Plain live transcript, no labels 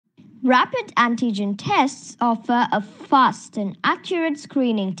Rapid antigen tests offer a fast and accurate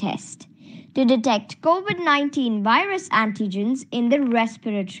screening test to detect COVID-19 virus antigens in the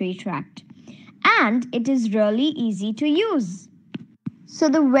respiratory tract, and it is really easy to use. So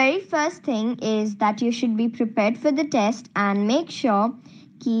the very first thing is that you should be prepared for the test and make sure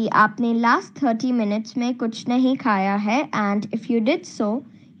कि आपने last 30 minutes में कुछ नहीं खाया है, and if you did so,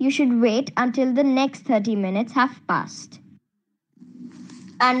 you should wait until the next 30 minutes have passed.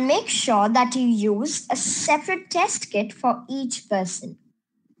 And make sure that you use a separate test kit for each person.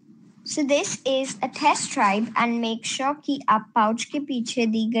 So this is a test stripe and make sure कि आप pouch के पीछे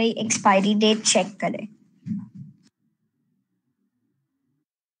दी गई expiry date check करें.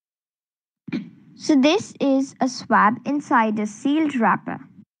 So this is a swab inside a sealed wrapper.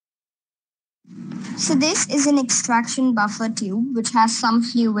 So this is an extraction buffer tube which has some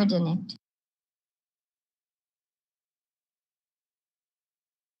fluid in it.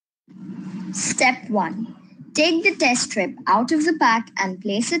 Step 1. Take the test strip out of the pack and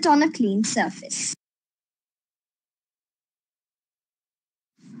place it on a clean surface.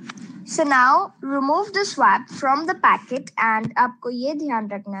 So now remove the swab from the packet and आपको ये ध्यान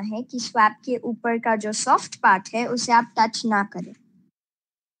रखना है कि swab के ऊपर का जो soft part है उसे आप touch ना करें.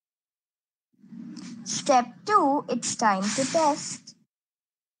 Step 2. It's time to test.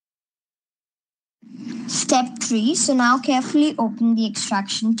 Step 3. So now carefully open the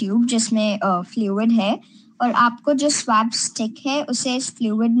extraction tube जिसमें fluid है और आपको जो swab stick है उसे इस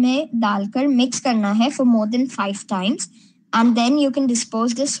fluid में डालकर mix करना है for more than 5 times, and then you can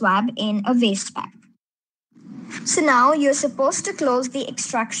dispose the swab in a waste bag. So now you're supposed to close the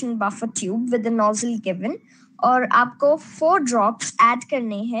extraction buffer tube with the nozzle given, और आपको 4 drops add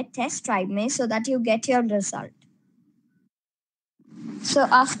करने हैं test stripe में so that you get your result. So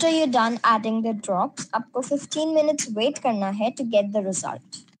after you're done adding the drops, आपको 15 minutes wait करना है to get the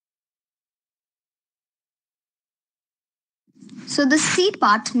result. So the C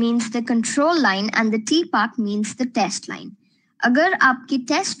part means the control line and the T part means the test line. अगर आपकी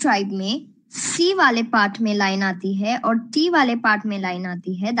test stripe में C वाले part में line आती है और T वाले part में line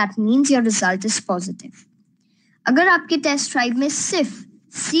आती है, that means your result is positive. अगर आपकी test stripe में सिर्फ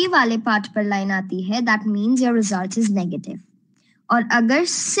C वाले part पर line आती है, that means your result is negative. और अगर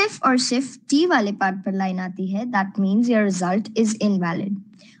सिर्फ और सिर्फ T वाले part पर line आती है, that means your result is invalid.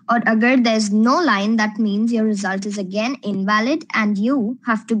 और अगर there's no line, that means your result is again invalid and you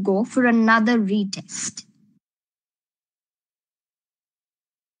have to go for another retest.